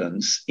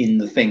confidence in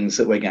the things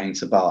that we're going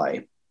to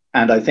buy.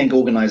 And I think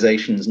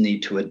organizations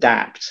need to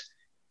adapt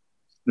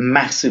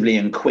massively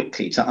and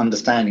quickly to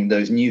understanding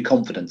those new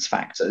confidence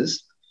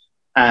factors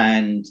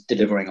and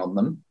delivering on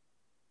them,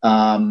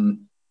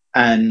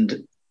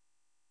 and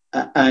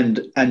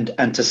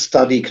to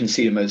study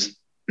consumers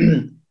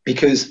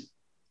because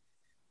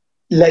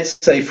let's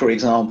say, for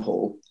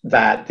example,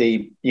 that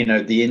the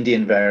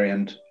Indian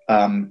variant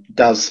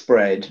does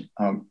spread.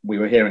 We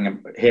were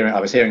I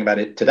was hearing about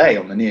it today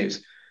on the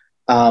news.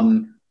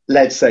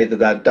 Let's say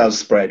that does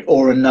spread,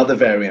 or another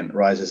variant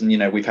rises,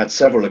 and we've had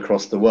several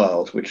across the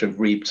world which have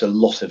reaped a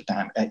lot of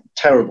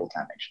terrible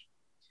damage.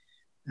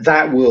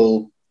 That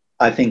will,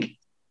 I think,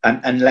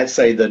 and let's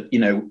say that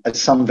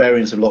as some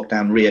variants of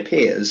lockdown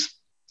reappears,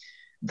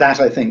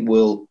 that I think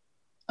will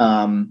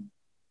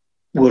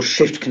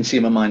shift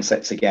consumer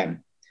mindsets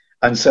again.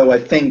 And so I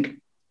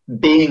think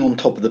being on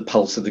top of the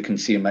pulse of the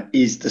consumer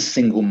is the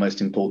single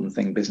most important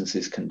thing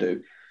businesses can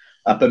do.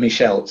 But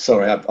Michelle,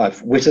 sorry,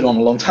 I've whittled on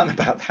a long time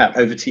about that.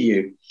 Over to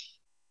you.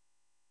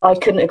 I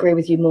couldn't agree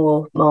with you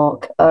more,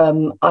 Mark.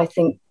 I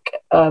think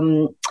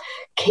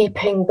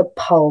keeping the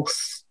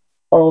pulse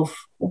of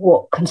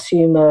what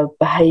consumer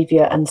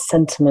behaviour and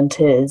sentiment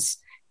is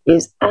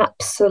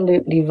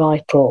absolutely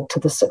vital to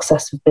the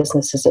success of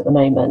businesses at the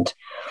moment.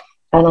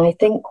 And I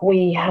think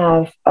we've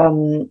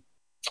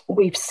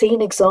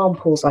seen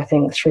examples, I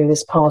think, through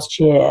this past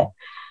year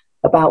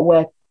about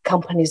where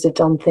companies have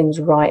done things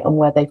right and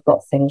where they've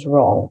got things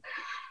wrong.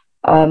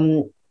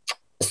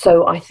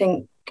 So I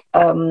think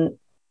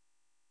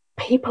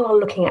people are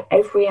looking at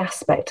every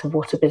aspect of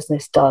what a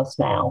business does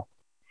now.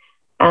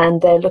 And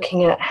they're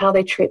looking at how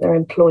they treat their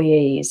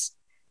employees,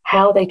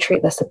 how they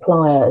treat their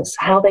suppliers,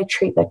 how they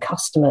treat their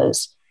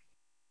customers.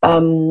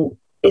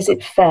 Is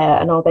it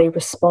fair, and are they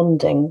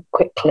responding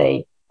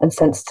quickly and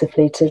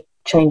sensitively to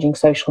changing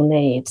social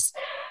needs?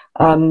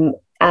 And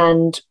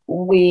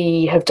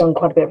we have done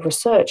quite a bit of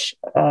research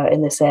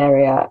in this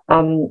area.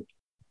 And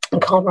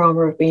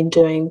Karmarama have been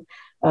doing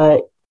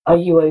a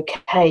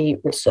UK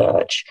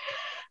research.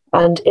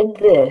 And in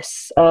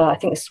this, I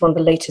think this is one of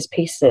the latest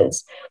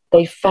pieces,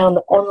 they found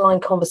that online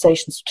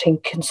conversations between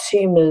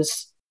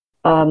consumers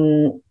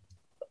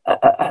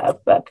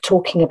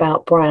talking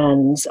about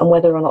brands and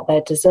whether or not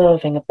they're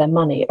deserving of their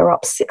money are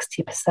up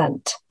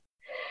 60%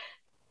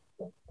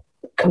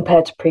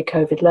 compared to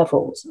pre-COVID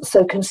levels.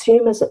 So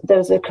consumers,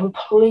 there's a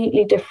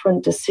completely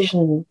different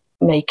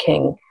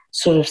decision-making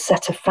sort of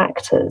set of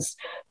factors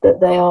that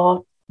they're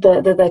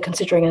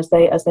considering as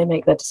they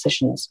make their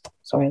decisions.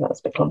 Sorry, that was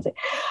a bit clumsy.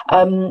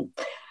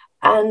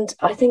 And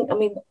I think,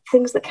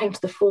 things that came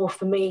to the fore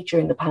for me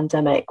during the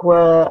pandemic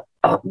were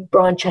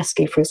Brian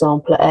Chesky, for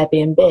example, at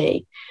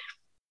Airbnb.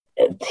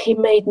 He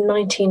made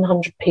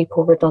 1,900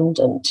 people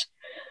redundant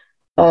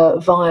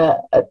via,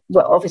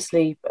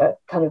 obviously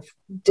kind of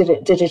did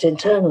it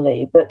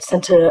internally, but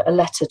sent a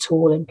letter to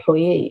all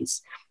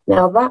employees.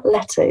 Now that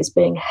letter is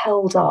being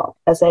held up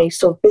as a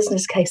sort of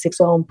business case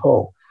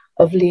example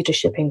of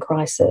leadership in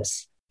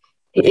crisis.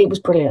 It was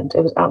brilliant.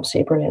 It was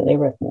absolutely brilliantly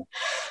written.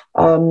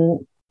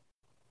 And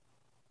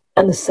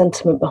the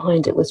sentiment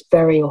behind it was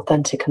very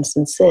authentic and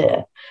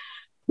sincere.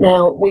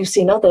 Now, we've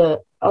seen other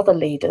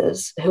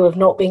leaders who have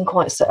not been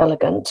quite so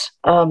elegant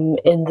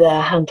in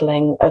their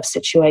handling of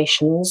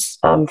situations.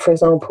 For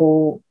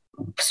example,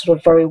 sort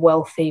of very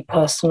wealthy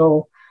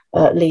personal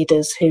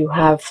leaders who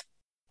have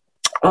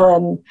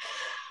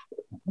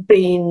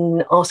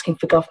been asking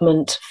for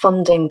government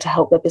funding to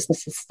help their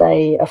businesses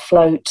stay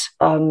afloat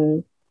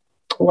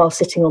while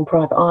sitting on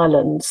private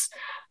islands.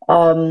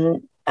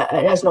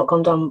 It has not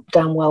gone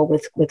down well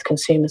with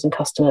consumers and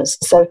customers.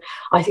 So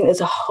I think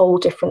there's a whole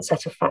different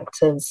set of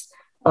factors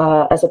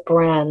as a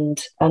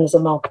brand and as a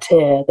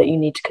marketeer that you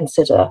need to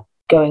consider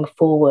going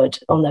forward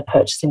on their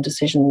purchasing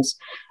decisions.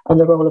 And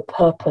the role of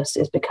purpose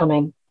is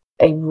becoming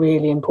a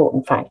really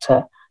important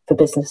factor for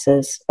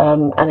businesses.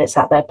 And it's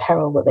at their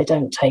peril that they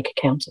don't take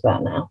account of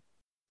that now.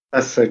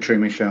 That's so true,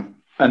 Michelle.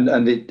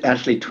 And it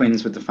actually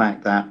twins with the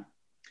fact that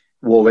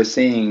what we're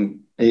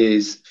seeing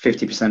is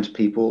 50% of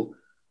people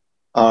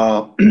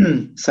are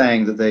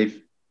saying that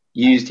they've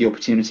used the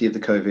opportunity of the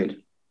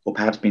COVID, or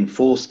perhaps been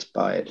forced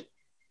by it,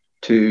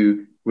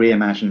 to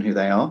reimagine who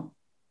they are.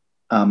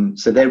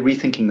 So they're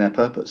rethinking their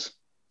purpose,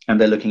 and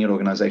they're looking at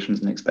organizations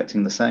and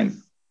expecting the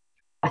same.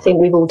 I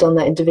think we've all done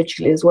that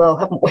individually as well,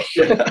 haven't we?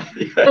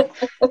 Yeah,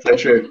 so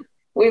true.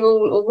 We've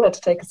all had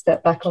to take a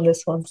step back on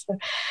this one, so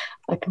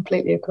I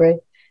completely agree.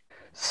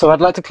 So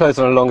I'd like to close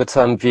on a longer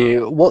term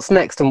view. What's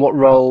next, and what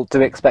role do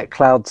we expect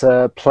cloud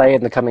to play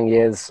in the coming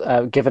years,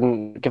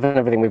 given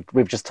everything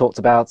we've just talked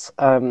about?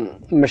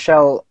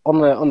 Michelle,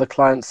 on the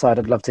client side,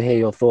 I'd love to hear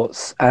your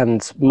thoughts.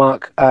 And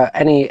Mark,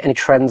 any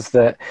trends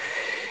that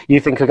you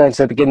think are going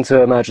to begin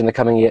to emerge in the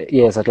coming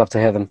years? I'd love to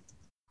hear them.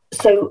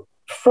 So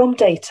from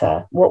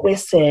data, what we're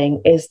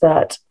seeing is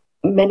that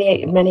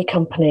many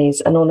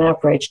companies, and on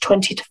average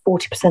 20 to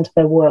 40% of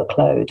their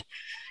workload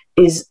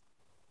is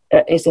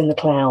in the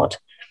cloud.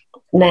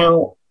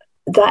 Now,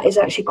 that is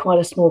actually quite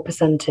a small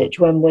percentage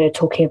when we're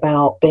talking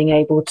about being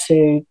able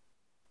to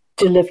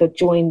deliver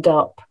joined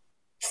up,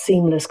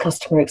 seamless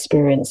customer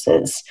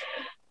experiences.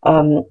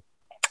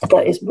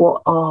 That is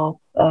what our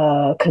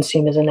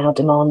consumers are now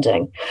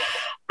demanding.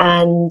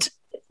 And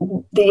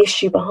the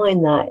issue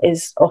behind that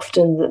is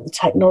often that the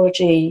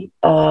technology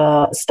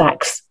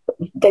stacks,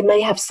 they may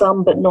have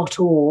some but not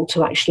all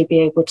to actually be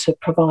able to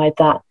provide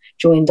that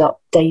joined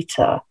up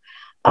data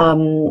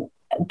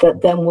that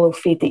then will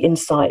feed the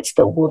insights,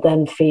 that will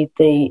then feed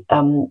the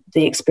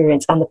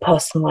experience and the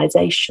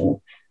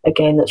personalization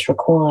again that's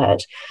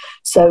required.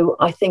 So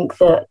I think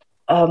that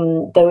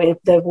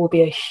there will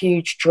be a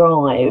huge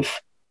drive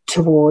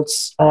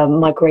towards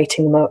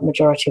migrating the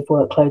majority of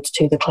workloads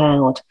to the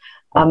cloud.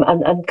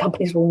 And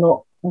companies will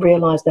not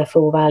realise their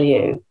full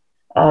value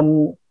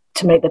to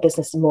make their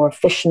businesses more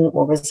efficient,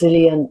 more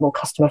resilient, more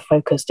customer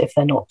focused if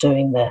they're not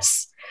doing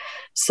this.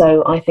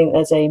 So I think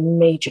there's a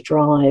major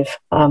drive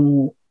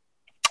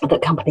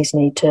that companies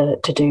need to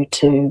do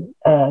to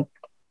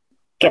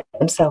get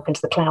themselves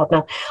into the cloud.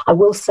 Now, I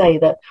will say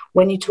that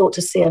when you talk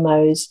to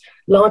CMOs,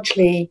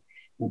 largely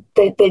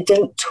they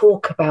don't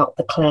talk about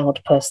the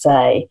cloud per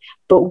se,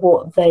 but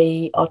what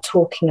they are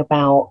talking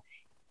about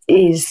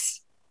is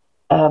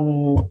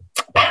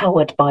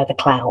powered by the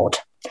cloud.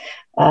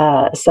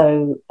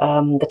 So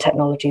the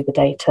technology, the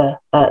data,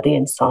 the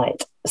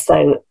insight.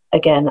 So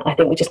again, I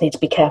think we just need to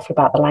be careful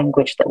about the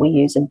language that we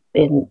use in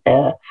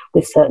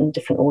with certain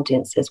different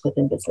audiences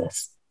within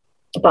business.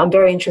 But I'm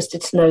very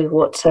interested to know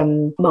what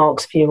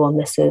Mark's view on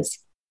this is.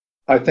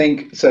 I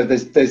think so.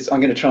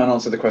 I'm going to try and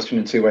answer the question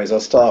in two ways. I'll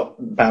start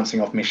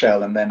bouncing off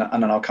Michelle, and then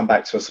I'll come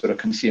back to a sort of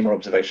consumer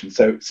observation.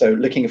 So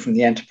looking from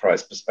the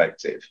enterprise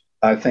perspective,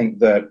 I think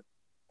that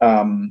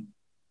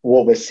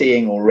what we're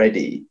seeing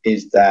already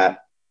is that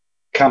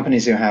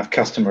companies who have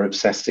customer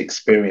obsessed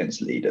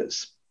experience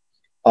leaders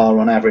are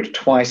on average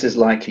twice as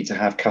likely to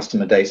have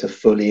customer data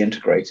fully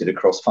integrated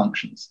across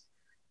functions,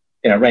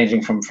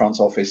 ranging from front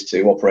office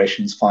to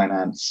operations,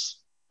 finance,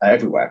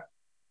 everywhere.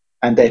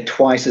 And they're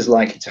twice as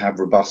likely to have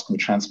robust and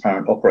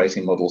transparent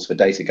operating models for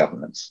data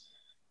governance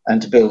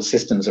and to build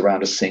systems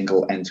around a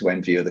single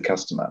end-to-end view of the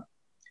customer.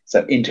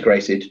 So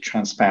integrated,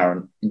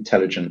 transparent,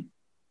 intelligent,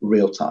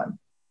 real-time.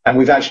 And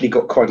we've actually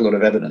got quite a lot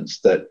of evidence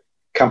that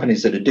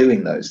companies that are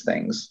doing those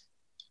things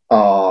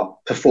are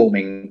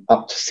performing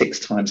up to 6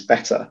 times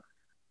better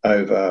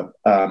over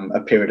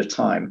a period of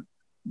time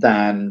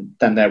than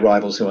their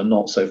rivals who are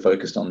not so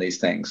focused on these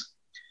things.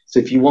 So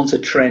if you want a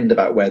trend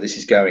about where this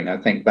is going, I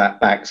think that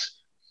backs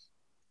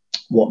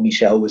what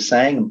Michelle was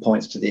saying and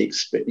points to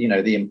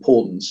the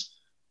importance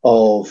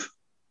of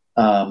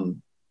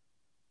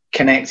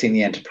connecting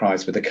the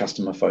enterprise with a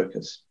customer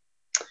focus.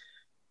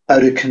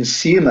 At a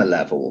consumer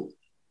level,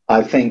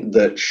 I think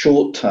that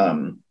short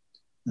term,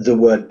 the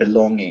word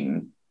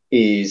belonging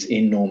is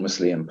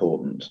enormously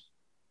important.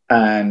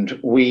 And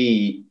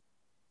we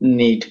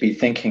need to be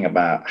thinking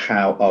about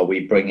how are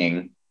we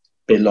bringing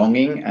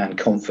belonging and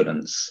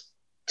confidence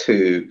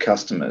to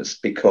customers,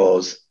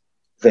 because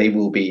they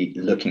will be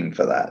looking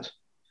for that.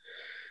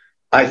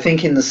 I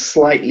think in the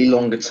slightly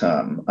longer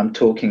term, I'm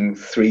talking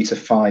 3 to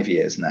 5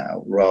 years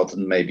now, rather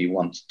than maybe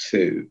 1 to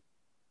 2.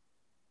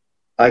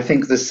 I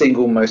think the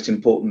single most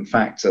important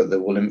factor that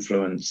will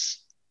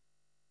influence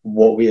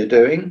what we are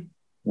doing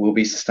will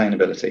be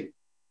sustainability.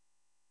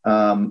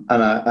 And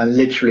I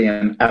literally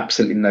am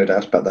absolutely no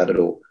doubt about that at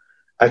all.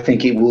 I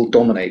think it will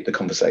dominate the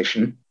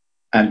conversation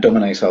and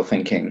dominate our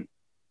thinking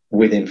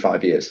within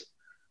 5 years.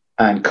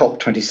 And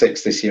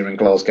COP26 this year in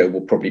Glasgow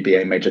will probably be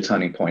a major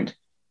turning point,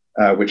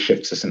 which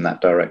shifts us in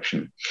that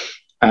direction.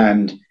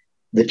 And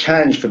the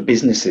challenge for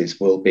businesses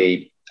will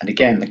be, and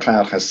again, the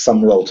cloud has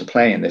some role to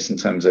play in this in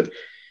terms of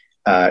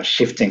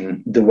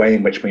shifting the way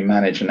in which we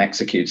manage and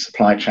execute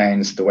supply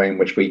chains, the way in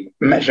which we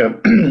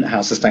measure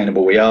how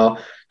sustainable we are,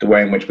 the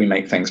way in which we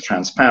make things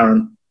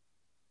transparent.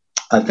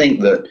 I think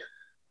that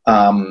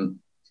I'm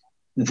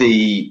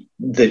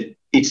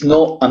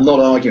not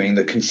arguing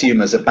that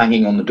consumers are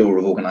banging on the door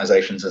of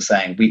organizations and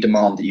saying, we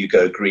demand that you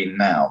go green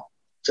now.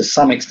 To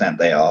some extent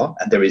they are,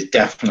 and there is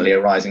definitely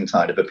a rising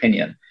tide of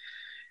opinion.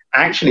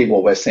 Actually,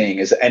 what we're seeing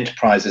is that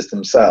enterprises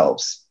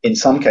themselves, in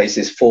some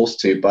cases forced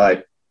to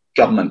by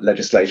government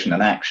legislation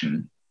and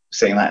action,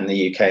 seeing that in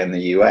the UK and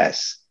the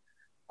US,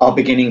 are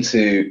beginning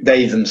to,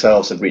 they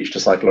themselves have reached a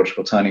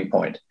psychological turning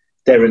point.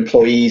 Their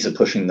employees are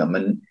pushing them,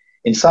 and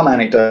in some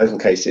anecdotal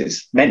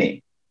cases,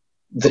 many,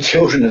 the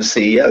children of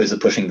CEOs are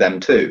pushing them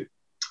too.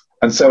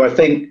 And so I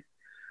think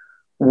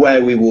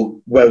where we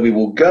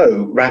will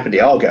go, rapidly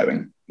are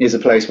going, is a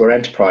place where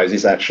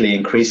enterprises actually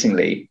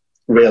increasingly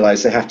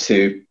realize they have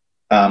to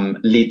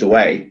lead the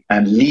way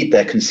and lead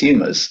their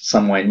consumers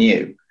somewhere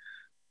new.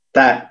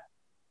 That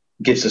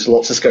gives us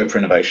lots of scope for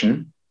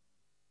innovation.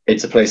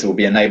 It's a place that will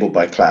be enabled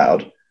by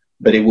cloud,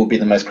 but it will be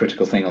the most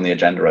critical thing on the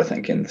agenda, I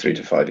think, in 3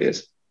 to 5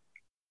 years.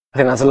 I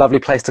think that's a lovely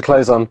place to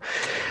close on.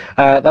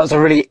 That was a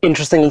really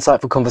interesting,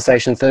 insightful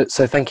conversation.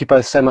 So thank you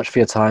both so much for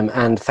your time,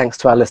 and thanks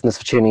to our listeners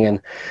for tuning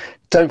in.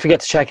 Don't forget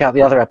to check out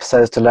the other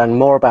episodes to learn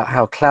more about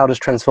how cloud is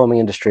transforming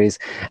industries.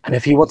 And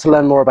if you want to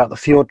learn more about the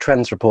Fjord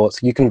Trends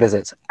reports, you can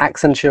visit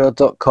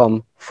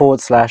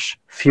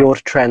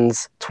accenture.com/Fjord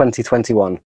Trends 2021.